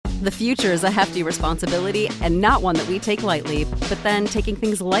The future is a hefty responsibility and not one that we take lightly, but then taking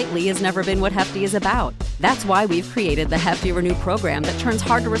things lightly has never been what Hefty is about. That's why we've created the Hefty Renew program that turns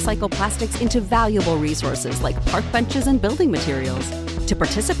hard-to-recycle plastics into valuable resources like park benches and building materials. To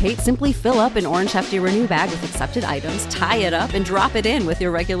participate, simply fill up an orange Hefty Renew bag with accepted items, tie it up, and drop it in with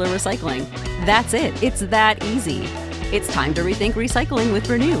your regular recycling. That's it. It's that easy. It's time to rethink recycling with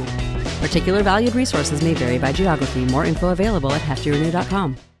Renew. Particular valued resources may vary by geography. More info available at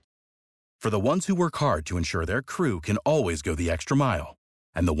heftyrenew.com. For the ones who work hard to ensure their crew can always go the extra mile,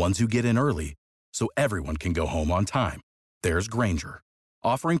 and the ones who get in early so everyone can go home on time, there's Grainger,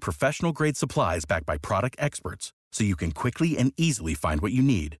 offering professional-grade supplies backed by product experts so you can quickly and easily find what you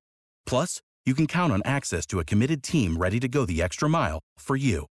need. Plus, you can count on access to a committed team ready to go the extra mile for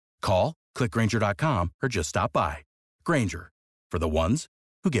you. Call, click Grainger.com, or just stop by. Grainger, for the ones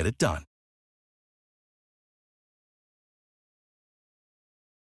who get it done.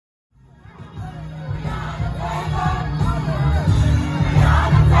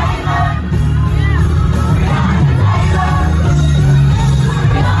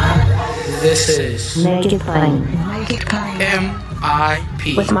 This is Make It Plain.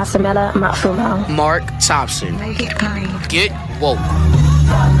 MIP With Masamela Matfumo. Mark Thompson. Make It Plain. Get woke.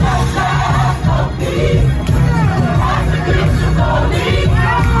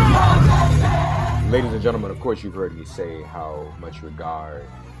 Ladies and gentlemen, of course you've heard me say how much regard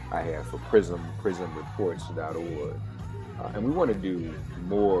I have for PRISM, PRISMreports.org. And we want to do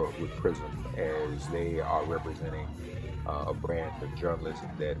more with PRISM as they are representing a brand of journalism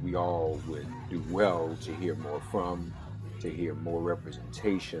that we all would do well to hear more from, to hear more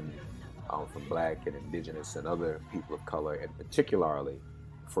representation from Black and Indigenous and other people of color, and particularly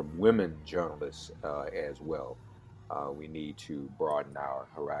from women journalists as well. We need to broaden our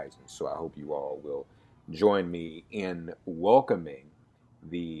horizons. So I hope you all will join me in welcoming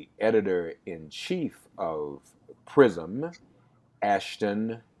the editor-in-chief of PRISM,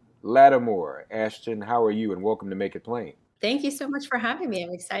 Ashton Lattimore. Ashton, how are you? And welcome to Make It Plain. Thank you so much for having me.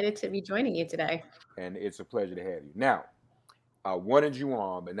 I'm excited to be joining you today. And it's a pleasure to have you. Now, I wanted you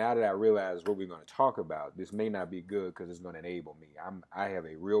on, but now that I realize what we're going to talk about, this may not be good because it's going to enable me. I have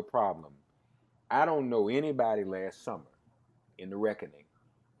a real problem. I don't know anybody last summer in the reckoning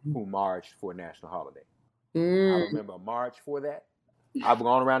who marched for a national holiday. I remember a march for that. I've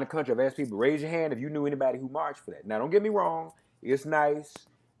gone around the country. I've asked people, raise your hand if you knew anybody who marched for that. Now, don't get me wrong. It's nice.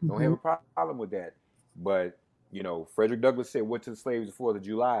 Don't have a problem with that. But, you know, Frederick Douglass said, what to the slaves the 4th of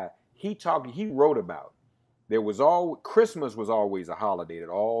July? He wrote about, Christmas was always a holiday that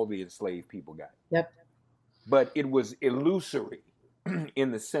all the enslaved people got. Yep. But it was illusory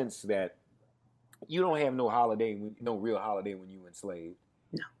in the sense that you don't have no real holiday when you enslaved.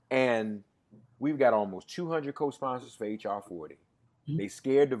 No. And we've got almost 200 co-sponsors for HR 40. They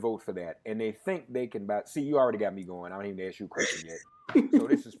scared to vote for that, and they think they can buy. See, you already got me going. I don't even ask you a question yet. So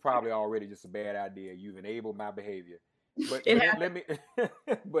this is probably already just a bad idea. You've enabled my behavior. But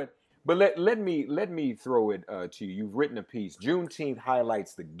let me throw it to you. You've written a piece. Juneteenth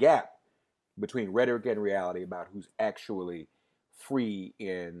highlights the gap between rhetoric and reality about who's actually free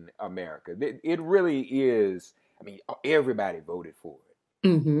in America. It really is. I mean, everybody voted for it.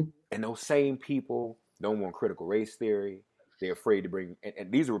 Mm-hmm. And those same people don't want critical race theory. They're afraid to bring,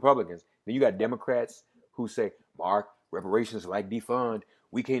 and these are Republicans. Then you got Democrats who say, Mark, reparations are like defund.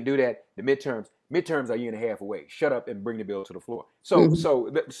 We can't do that. The midterms are a year and a half away. Shut up and bring the bill to the floor. So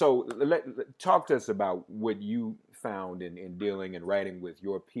talk to us about what you found in dealing and writing with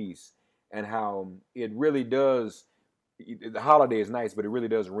your piece, and how it really does. The holiday is nice, but it really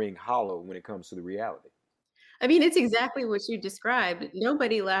does ring hollow when it comes to the reality. I mean, it's exactly what you described.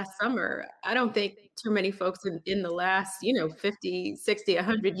 Nobody last summer, I don't think too many folks in the last, 50, 60,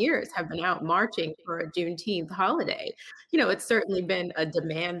 100 years have been out marching for a Juneteenth holiday. It's certainly been a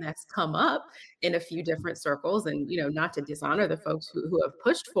demand that's come up in a few different circles, and, not to dishonor the folks who have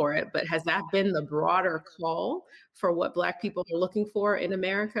pushed for it, but has that been the broader call for what Black people are looking for in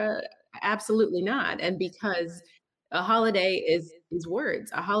America? Absolutely not. And because a holiday is words.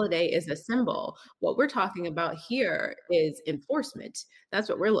 A holiday is a symbol. What we're talking about here is enforcement. That's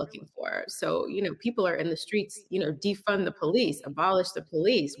what we're looking for. So, people are in the streets, defund the police, abolish the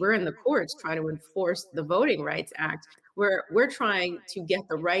police. We're in the courts trying to enforce the Voting Rights Act. We're trying to get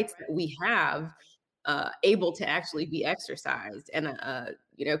the rights that we have able to actually be exercised. And,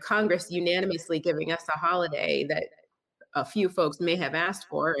 Congress unanimously giving us a holiday that a few folks may have asked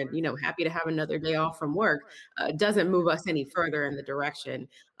for, and happy to have another day off from work, doesn't move us any further in the direction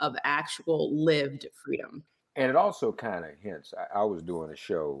of actual lived freedom. And it also kind of hints. I was doing a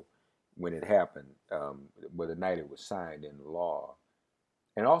show when it happened, but the night it was signed into law,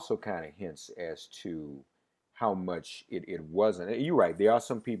 and also kind of hints as to how much it wasn't. And you're right. There are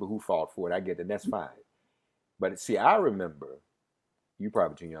some people who fought for it. I get that. That's fine. But see, I remember, you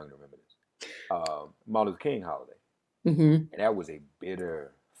probably too young to remember this, Martin Luther King holiday. Mm-hmm. And that was a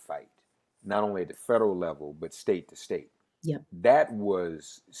bitter fight, not only at the federal level, but state to state. Yep. That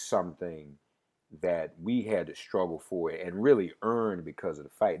was something that we had to struggle for and really earn because of the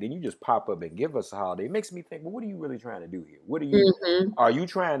fight. Then you just pop up and give us a holiday. It makes me think, well, what are you really trying to do here? What are you, are you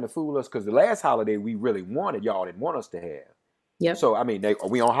trying to fool us? Because the last holiday we really wanted, y'all didn't want us to have. Yep. So, I mean, are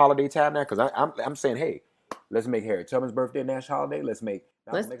we on holiday time now? Because I'm saying, hey, let's make Harriet Tubman's birthday a national holiday. Let's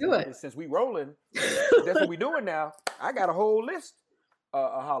do it. Since we rolling, that's what we doing now. I got a whole list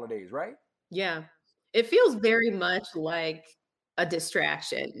of holidays, right? Yeah. It feels very much like a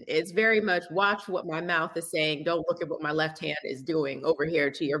distraction. It's very much watch what my mouth is saying. Don't look at what my left hand is doing over here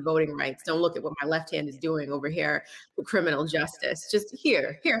to your voting rights. Don't look at what my left hand is doing over here to criminal justice. Just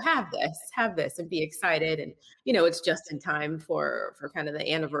here, have this and be excited. And, it's just in time for kind of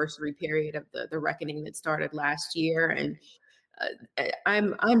the anniversary period of the reckoning that started last year. And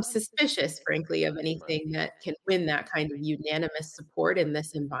I'm suspicious, frankly, of anything that can win that kind of unanimous support in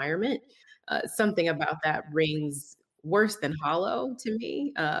this environment. Something about that rings worse than hollow to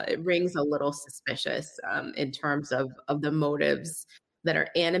me. It rings a little suspicious in terms of the motives that are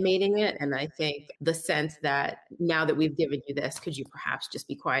animating it. And I think the sense that now that we've given you this, could you perhaps just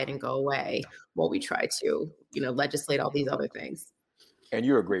be quiet and go away while we try to, legislate all these other things? And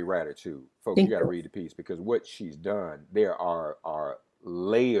you're a great writer too, folks. You got to read the piece, because what she's done, there are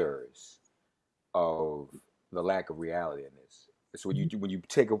layers of the lack of reality in this. So when you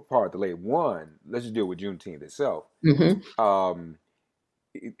take apart the layer one, let's just deal with Juneteenth itself. Mm-hmm.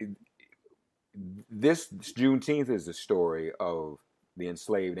 This Juneteenth is the story of the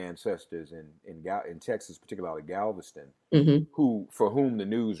enslaved ancestors in Texas, particularly Galveston, for whom the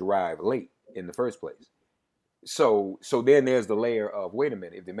news arrived late in the first place. So then there's the layer of, wait a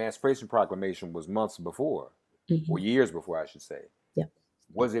minute, if the Emancipation Proclamation was months before, or years before, I should say,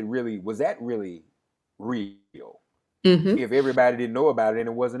 was that really real? If everybody didn't know about it and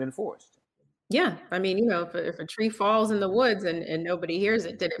it wasn't enforced? Yeah. I mean, if a tree falls in the woods and nobody hears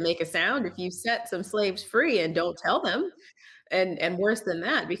it, did it make a sound? If you set some slaves free and don't tell them, and worse than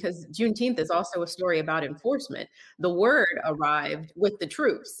that, because Juneteenth is also a story about enforcement. The word arrived with the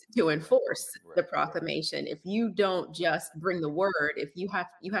troops to enforce the proclamation. If you don't just bring the word, if you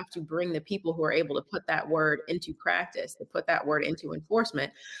have to bring the people who are able to put that word into practice, to put that word into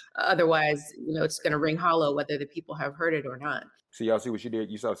enforcement. Otherwise, it's going to ring hollow whether the people have heard it or not. So y'all see what she did?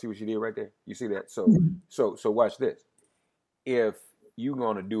 See what she did right there? You see that? So watch this. If you're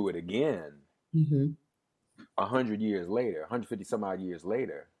going to do it again, 100 years later, 150 some odd years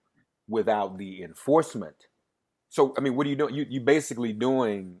later, without the enforcement. So, I mean, what are you doing? You basically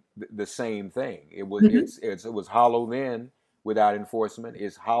doing the same thing. It was it was hollow then without enforcement.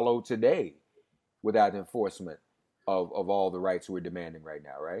 It's hollow today without enforcement of all the rights we're demanding right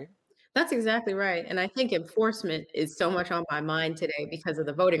now, right? That's exactly right. And I think enforcement is so much on my mind today because of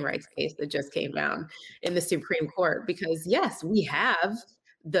the voting rights case that just came down in the Supreme Court. Because yes, we have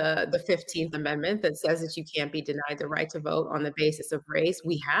the 15th Amendment that says that you can't be denied the right to vote on the basis of race.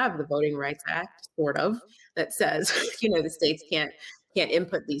 We have the Voting Rights Act, sort of, that says, the states can't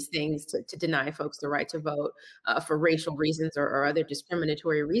input these things to deny folks the right to vote for racial reasons or other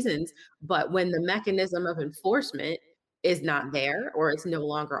discriminatory reasons. But when the mechanism of enforcement is not there, or it's no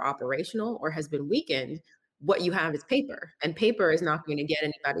longer operational, or has been weakened, what you have is paper, and paper is not going to get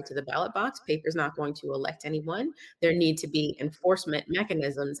anybody to the ballot box. Paper is not going to elect anyone. There need to be enforcement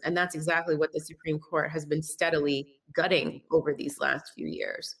mechanisms. And that's exactly what the Supreme Court has been steadily gutting over these last few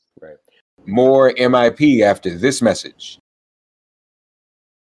years. Right. More MIP after this message.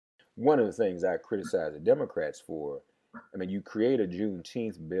 One of the things I criticize the Democrats for, I mean, you create a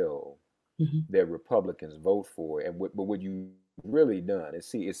Juneteenth bill that Republicans vote for, but what you really done is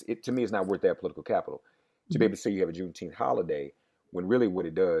to me, it's not worth that political capital to be able to say you have a Juneteenth holiday, when really what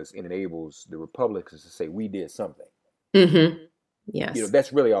it does, it enables the Republicans to say we did something. Yes.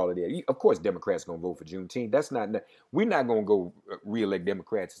 That's really all it is. Of course, Democrats going to vote for Juneteenth. We're not going to go re-elect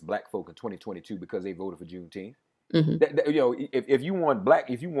Democrats as black folk in 2022 because they voted for Juneteenth. If you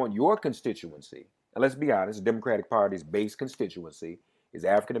want your constituency, and let's be honest, the Democratic Party's base constituency is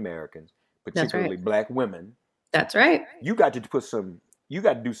African Americans, particularly black women. That's right. You got to do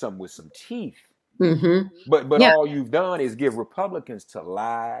something with some teeth. But all you've done is give Republicans to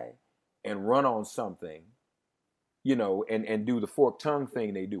lie and run on something, and do the forked tongue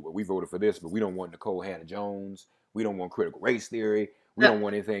thing they do. Well, we voted for this, but we don't want Nicole Hannah-Jones. We don't want critical race theory. We don't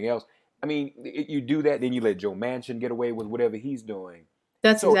want anything else. I mean, you do that, then you let Joe Manchin get away with whatever he's doing.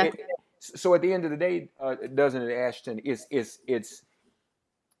 That's So exactly. so at the end of the day, doesn't it, Ashton? It's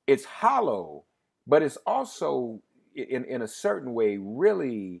hollow, but it's also in a certain way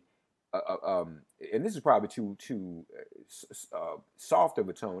really. And this is probably too soft of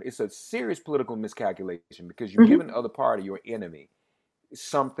a tone. It's a serious political miscalculation because you're giving the other party, your enemy,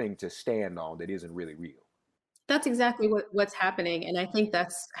 something to stand on that isn't really real. That's exactly what's happening, and I think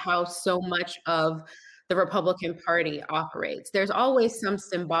that's how so much of the Republican Party operates. There's always some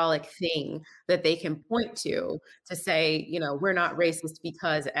symbolic thing that they can point to say, we're not racist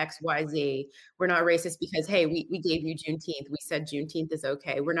because X, Y, Z. We're not racist because, hey, we gave you Juneteenth. We said Juneteenth is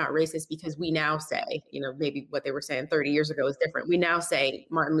okay. We're not racist because we now say, maybe what they were saying 30 years ago is different. We now say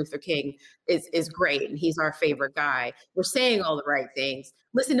Martin Luther King is great and he's our favorite guy. We're saying all the right things.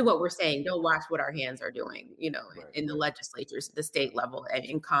 Listen to what we're saying. Don't watch what our hands are doing, in the legislatures, the state level, and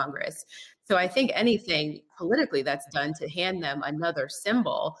in Congress. So I think anything politically that's done to hand them another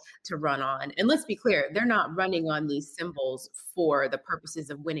symbol to run on. And let's be clear, they're not running on these symbols for the purposes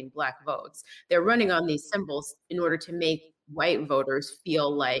of winning Black votes. They're running on these symbols in order to make white voters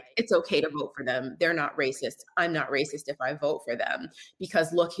feel like it's okay to vote for them. They're not racist. I'm not racist if I vote for them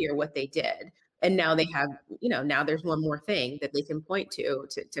because look here what they did. And now they have, now there's one more thing that they can point to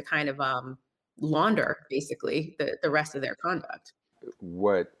kind of launder basically the rest of their conduct.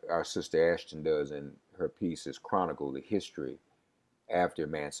 What our sister Ashton does in her piece is chronicle the history after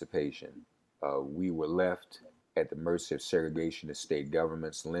emancipation. We were left at the mercy of segregationist state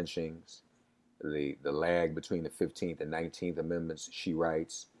governments, lynchings, the lag between the 15th and 19th Amendments, she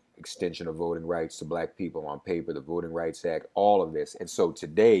writes, extension of voting rights to Black people on paper, the Voting Rights Act, all of this. And so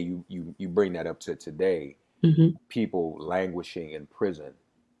today, you bring that up to today, people languishing in prison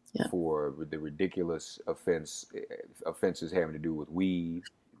for the ridiculous offenses having to do with weed.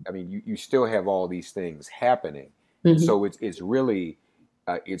 I mean, you still have all these things happening. And so it's really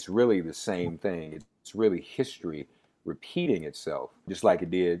the same thing. It's really history repeating itself, just like it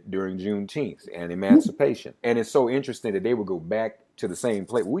did during Juneteenth and emancipation. And it's so interesting that they would go back to the same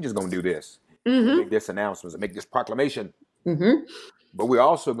place. We're just going to do this, make this announcement, make this proclamation. But we're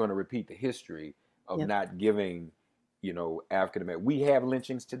also going to repeat the history of not giving, African American. We have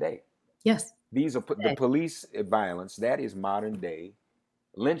lynchings today. Yes. These are the police violence. That is modern day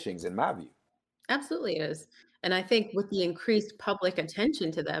lynchings, in my view. Absolutely it is. And I think with the increased public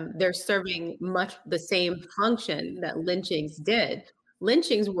attention to them, they're serving much the same function that lynchings did.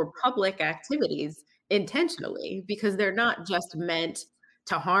 Lynchings were public activities intentionally because they're not just meant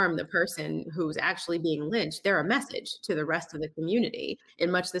to harm the person who's actually being lynched. They're a message to the rest of the community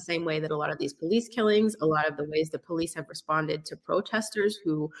in much the same way that a lot of these police killings, a lot of the ways the police have responded to protesters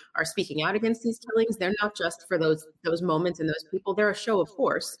who are speaking out against these killings, they're not just for those moments and those people. They're a show of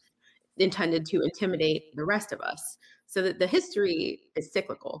force intended to intimidate the rest of us. So that the history is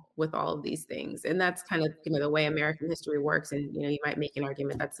cyclical with all of these things. And that's kind of, the way American history works. And, you might make an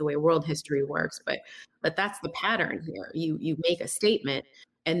argument that's the way world history works, but that's the pattern here. You make a statement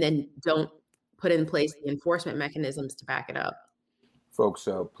and then don't put in place the enforcement mechanisms to back it up. Folks,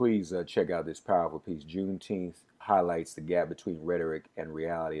 please check out this powerful piece. Juneteenth highlights the gap between rhetoric and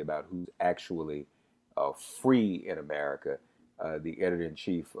reality about who's actually free in America. The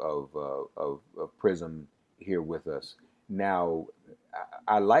editor-in-chief of PRISM here with us. Now,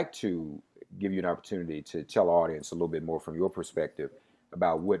 I'd like to give you an opportunity to tell our audience a little bit more from your perspective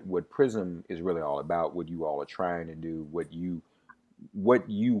about what PRISM is really all about, what you all are trying to do, what you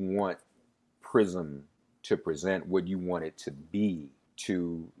want PRISM to present, what you want it to be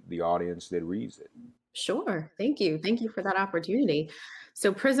to the audience that reads it. Sure. Thank you. Thank you for that opportunity.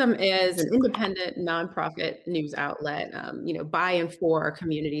 So PRISM is an independent nonprofit news outlet, by and for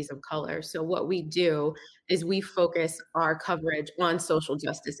communities of color. So what we do is we focus our coverage on social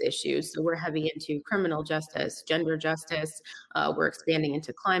justice issues. So we're heavy into criminal justice, gender justice. We're expanding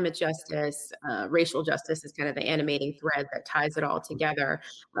into climate justice. Racial justice is kind of the animating thread that ties it all together.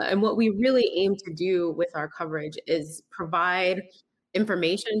 And what we really aim to do with our coverage is provide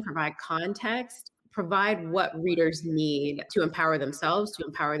information, provide context, provide what readers need to empower themselves, to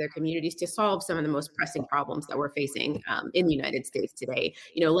empower their communities, to solve some of the most pressing problems that we're facing in the United States today,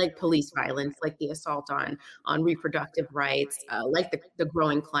 like police violence, like the assault on reproductive rights, like the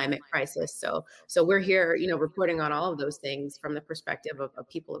growing climate crisis. So we're here, reporting on all of those things from the perspective of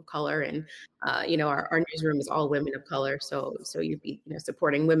people of color. And, our newsroom is all women of color. So you'd be,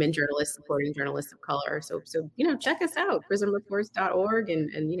 supporting women journalists, supporting journalists of color. So check us out, prismreports.org,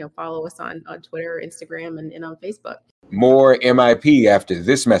 and follow us on Twitter, Instagram, and on Facebook. More MIP after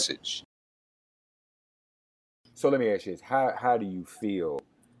this message. So let me ask you this. How do you feel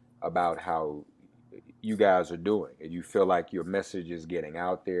about how you guys are doing, and you feel like your message is getting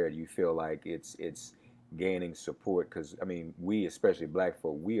out there, and you feel like it's gaining support. Because I mean, we, especially Black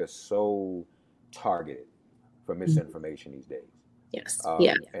folk, we are so targeted for misinformation these days. Yes.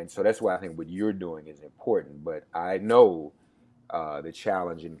 Yeah. And so that's why I think what you're doing is important. But I know the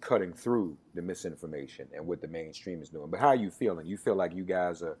challenge in cutting through the misinformation and what the mainstream is doing. But how are you feeling? You feel like you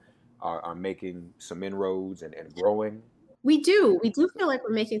guys are making some inroads and growing? We do. We do feel like we're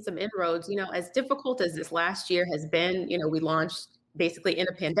making some inroads. As difficult as this last year has been, we launched basically in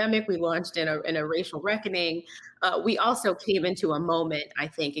a pandemic. We launched in a racial reckoning. We also came into a moment, I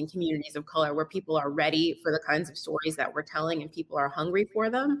think, in communities of color where people are ready for the kinds of stories that we're telling and people are hungry for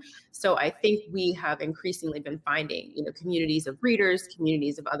them. So I think we have increasingly been finding, communities of readers,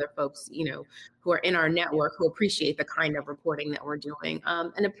 communities of other folks, who are in our network who appreciate the kind of reporting that we're doing,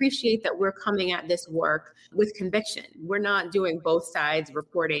 and appreciate that we're coming at this work with conviction. We're not doing both sides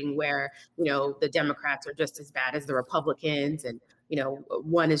reporting where, the Democrats are just as bad as the Republicans and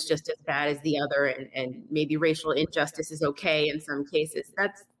one is just as bad as the other, and maybe racial injustice is okay in some cases.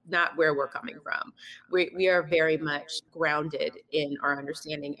 That's not where we're coming from. We are very much grounded in our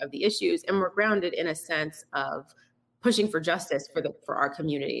understanding of the issues, and we're grounded in a sense of pushing for justice for our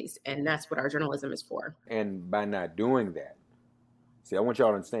communities, and that's what our journalism is for. And by not doing that, see, I want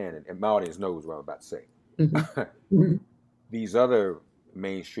y'all to understand, and my audience knows what I'm about to say. Mm-hmm. These other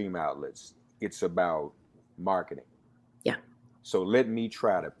mainstream outlets, it's about marketing. Yeah. So let me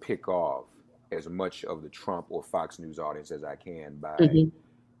try to pick off as much of the Trump or Fox News audience as I can by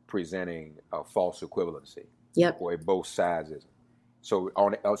presenting a false equivalency. Yep. Or a both sidesism. So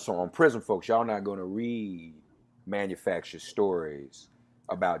on Prism, folks, y'all not going to read manufactured stories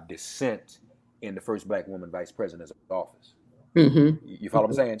about dissent in the first Black woman vice president's office. Mm-hmm. You follow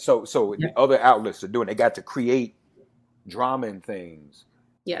what I'm saying? So the other outlets are doing. They got to create drama and things.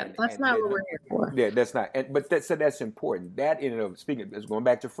 Yeah, that's not what we're here for. Yeah, that's not. But that's important. That in and of speaking is going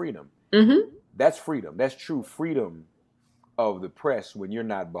back to freedom. Mm-hmm. That's freedom. That's true freedom of the press when you're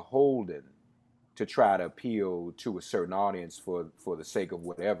not beholden to try to appeal to a certain audience for the sake of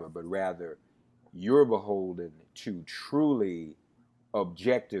whatever, but rather you're beholden to truly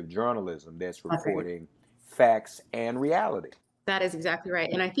objective journalism that's reporting facts and reality. That is exactly right.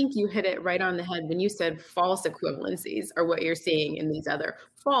 And I think you hit it right on the head when you said false equivalencies are what you're seeing in these other.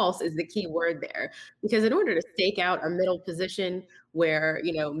 False is the key word there, because in order to stake out a middle position where,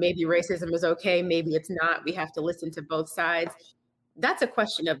 maybe racism is okay, maybe it's not, we have to listen to both sides. That's a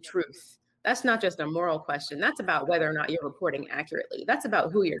question of truth. That's not just a moral question. That's about whether or not you're reporting accurately. That's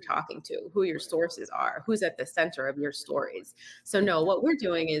about who you're talking to, who your sources are, who's at the center of your stories. So no, what we're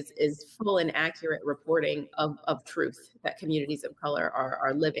doing is full and accurate reporting of truth that communities of color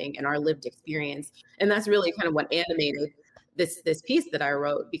are living and our lived experience. And that's really kind of what animated this piece that I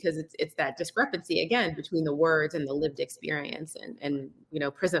wrote, because it's that discrepancy again between the words and the lived experience, and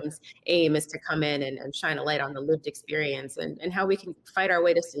Prism's aim is to come in and shine a light on the lived experience and how we can fight our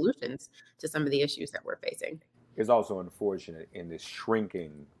way to solutions to some of the issues that we're facing. It's also unfortunate in this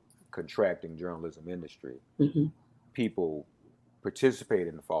shrinking, contracting journalism industry, people participate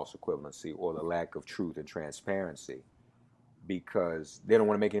in the false equivalency or the lack of truth and transparency because they don't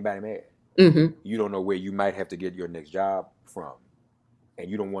want to make anybody mad. Mm-hmm. You don't know where you might have to get your next job from,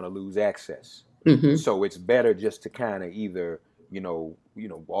 and you don't want to lose access. Mm-hmm. So it's better just to kind of either,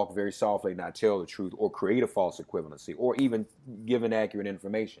 walk very softly, not tell the truth, or create a false equivalency, or even give inaccurate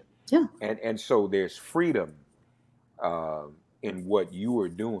information. Yeah. And so there's freedom in what you are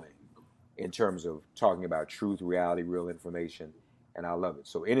doing in terms of talking about truth, reality, real information, and I love it.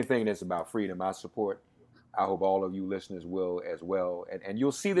 So anything that's about freedom, I support. I hope all of you listeners will as well. And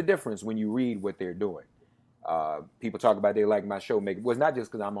you'll see the difference when you read what they're doing. People talk about they like my show. Well, it's not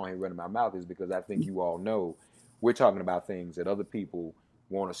just because I'm on here running my mouth. It's because I think you all know we're talking about things that other people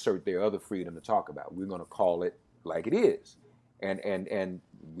want to assert their other freedom to talk about. We're going to call it like it is. And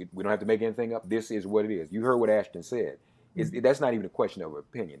we don't have to make anything up. This is what it is. You heard what Ashton said. That's not even a question of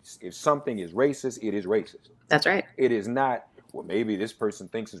opinions. If something is racist, it is racist. That's right. It is not, well, maybe this person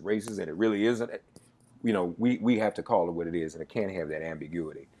thinks it's racist and it really isn't. We have to call it what it is, and it can't have that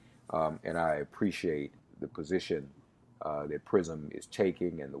ambiguity. And I appreciate the position that Prism is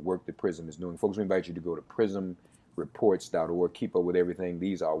taking and the work that Prism is doing. Folks, we invite you to go to prismreports.org. Keep up with everything.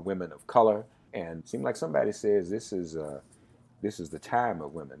 These are women of color, and it seems like somebody says this is the time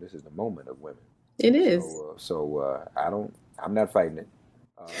of women. This is the moment of women. It is. I'm not fighting it.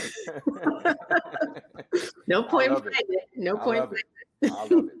 No point fighting it. No point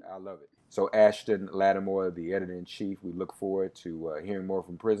fighting it. I love it. So Ashton Lattimore, the editor-in-chief, we look forward to hearing more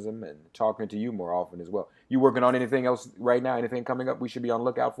from Prism and talking to you more often as well. You working on anything else right now? Anything coming up we should be on the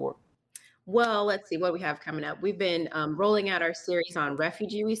lookout for? Well, let's see what we have coming up. We've been rolling out our series on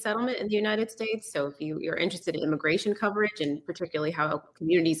refugee resettlement in the United States. So if you're interested in immigration coverage and particularly how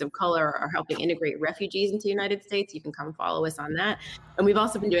communities of color are helping integrate refugees into the United States, you can come follow us on that. And we've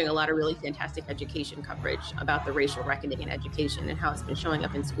also been doing a lot of really fantastic education coverage about the racial reckoning in education and how it's been showing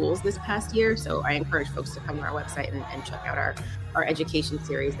up in schools this past year. So I encourage folks to come to our website and check out our education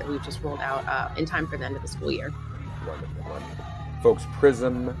series that we've just rolled out in time for the end of the school year. Wonderful, wonderful. Folks,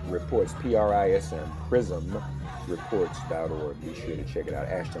 PRISM Reports, PRISM, PRISMreports.org. Be sure to check it out.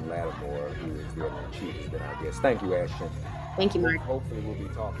 Ashton Lattimore, who is the editor-in-chief, has been our guest. Thank you, Ashton. Thank you, Mark. Hopefully we'll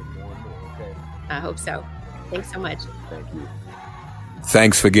be talking more and more, okay? I hope so. Thanks so much. Thank you.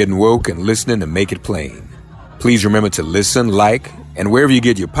 Thanks for getting woke and listening to Make It Plain. Please remember to listen, like, and wherever you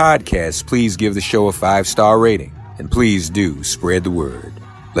get your podcasts, please give the show a 5-star rating. And please do spread the word.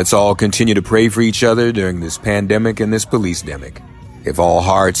 Let's all continue to pray for each other during this pandemic and this police-demic. If all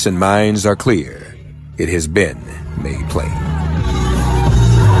hearts and minds are clear, it has been made plain.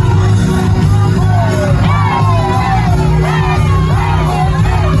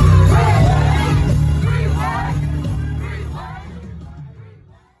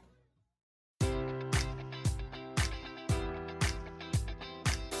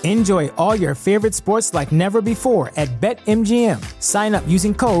 Enjoy all your favorite sports like never before at BetMGM. Sign up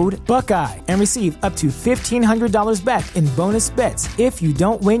using code Buckeye and receive up to $1,500 back in bonus bets if you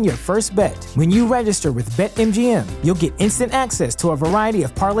don't win your first bet. When you register with BetMGM, you'll get instant access to a variety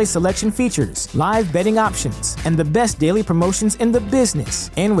of parlay selection features, live betting options, and the best daily promotions in the business.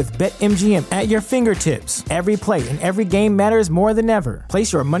 And with BetMGM at your fingertips, every play and every game matters more than ever.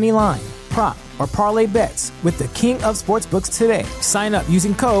 Place your money line, prop, or parlay bets with the king of sportsbooks today. Sign up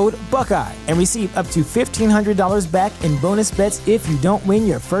using code Buckeye and receive up to $1,500 back in bonus bets if you don't win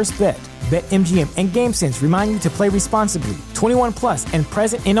your first bet. BetMGM and GameSense remind you to play responsibly. 21 plus and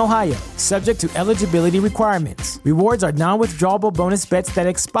present in Ohio, subject to eligibility requirements. Rewards are non-withdrawable bonus bets that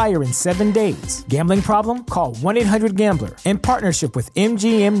expire in 7 days. Gambling problem? Call 1-800-GAMBLER. In partnership with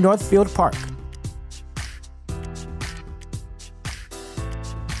MGM Northfield Park.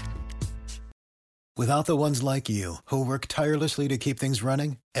 Without the ones like you, who work tirelessly to keep things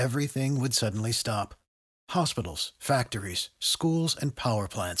running, everything would suddenly stop. Hospitals, factories, schools, and power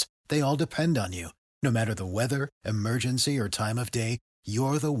plants, they all depend on you. No matter the weather, emergency, or time of day,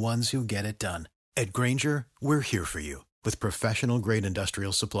 you're the ones who get it done. At Grainger, we're here for you with professional-grade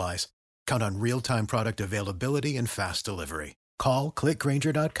industrial supplies. Count on real-time product availability and fast delivery. Call, click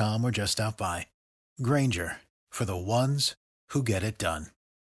Grainger.com, or just stop by. Grainger, for the ones who get it done.